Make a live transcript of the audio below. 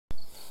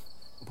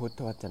พุท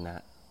ธวจนะ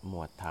หม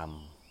วดธรรม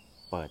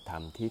เปิดธร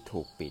รมที่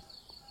ถูกปิด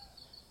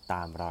ต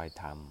ามรอย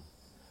ธรรม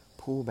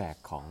ผู้แบก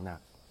ของหนั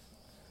ก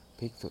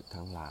ภิกษุ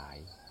ทั้งหลาย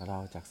เรา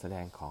จักแสด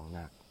งของห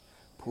นัก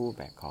ผู้แ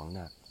บกของห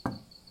นัก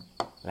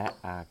และ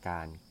อากา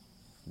ร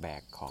แบ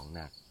กของห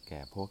นักแ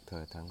ก่พวกเธ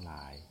อทั้งหล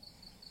าย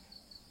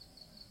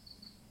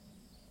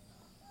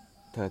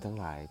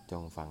จ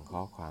งฟังข้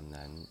อความ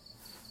นั้น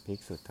ภิก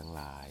ษุทั้ง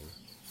หลาย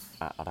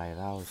อะไร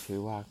เล่าชื่อ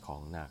ว่าขอ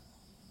งหนัก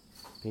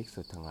ภิก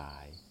ษุทั้งหลา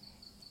ย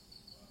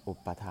อุ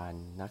ปทาน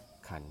นัก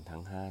ขันธ์ทั้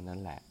งห้านั่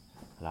นแหละ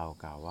เรา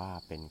กล่าวว่า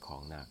เป็นขอ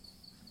งหนัก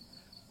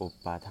อุ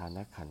ปทาน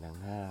นักขันธ์ทั้ง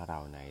ห้าเหล่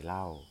าไหนเ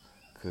ล่า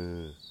คือ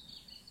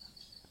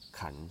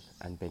ขันธ์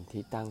อันเป็น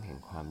ที่ตั้งแห่ง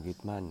ความยึด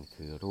มั่น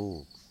คือรู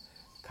ป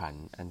ขัน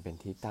ธ์อันเป็น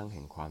ที่ตั้งแ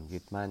ห่งความยึ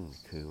ดมั่น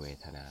คือเว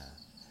ทนา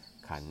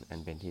ขันธ์อัน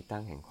เป็นที่ตั้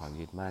งแห่งความ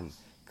ยึดมั่น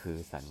คือ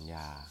สัญญ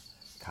า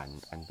ขันธ์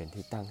อันเป็น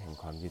ที่ตั้งแห่ง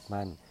ความยึด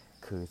มั่น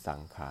คือสั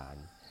งขาร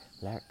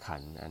และขั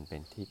นธ์อันเป็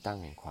นที่ตั้ง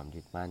แห่งความ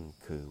ยึดมั่น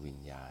คือวิ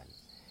ญญาณ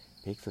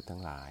ภิกษุทั้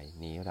งหลาย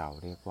นี้เรา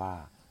เรียกว่า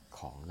ข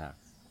องหนัก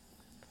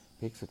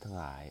ภิกษุทั้ง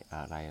หลายอ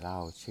ะไรเล่า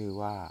ชื่อ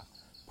ว่า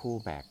ผู้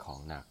แบกของ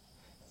หนัก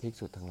ภิก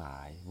ษุทั้งหลา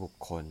ยบุค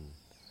คล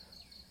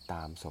ต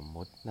ามสม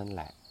มุตินั่นแ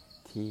หละ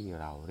ที่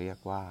เราเรียก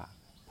ว่า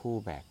ผู้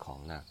แบกของ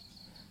หนัก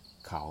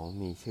เขา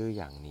มีชื่อ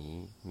อย่างนี้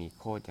มี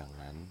โคดอย่าง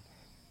นั้น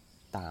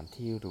ตาม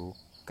ที่รู้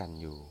กัน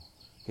อยู่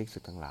ภิกษุ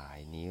ทั้งหลาย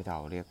นี้เรา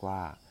เรียกว่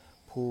า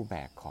ผู้แบ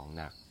กของ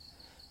หนัก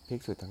ภิ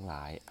กษุทั้งหล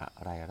ายอะ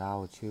ไรเล่า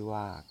ชื่อ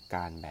ว่าก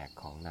ารแบก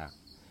ของหนัก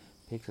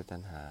ภิกษุตั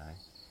ณห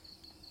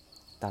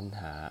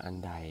าอัน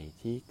ใด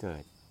ที่เกิ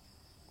ด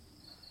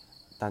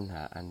ตัณห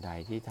าอันใด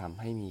ที่ทำ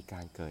ให้มีก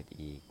ารเกิด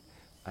อีก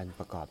อันป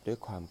ระกอบด้วย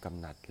ความกำ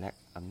หนัดและ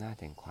อำนาจ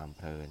แห่งความเ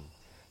พลิน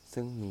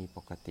ซึ่งมีป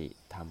กติ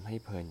ทำให้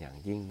เพลินอย่าง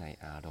ยิ่งใน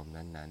อารมณ์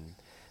นั้น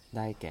ๆไ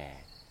ด้แก่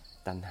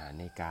ตัณหา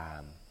ในกา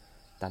ม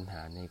ตัณห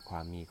าในคว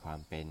ามมีความ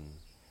เป็น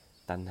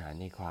ตัณหา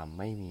ในความ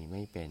ไม่มีไ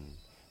ม่เป็น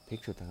ภิก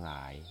ษุทั้งหล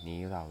ายนี้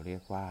เราเรีย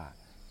กว่า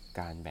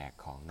การแบก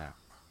ของหนัก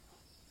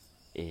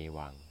เอ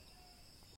วัง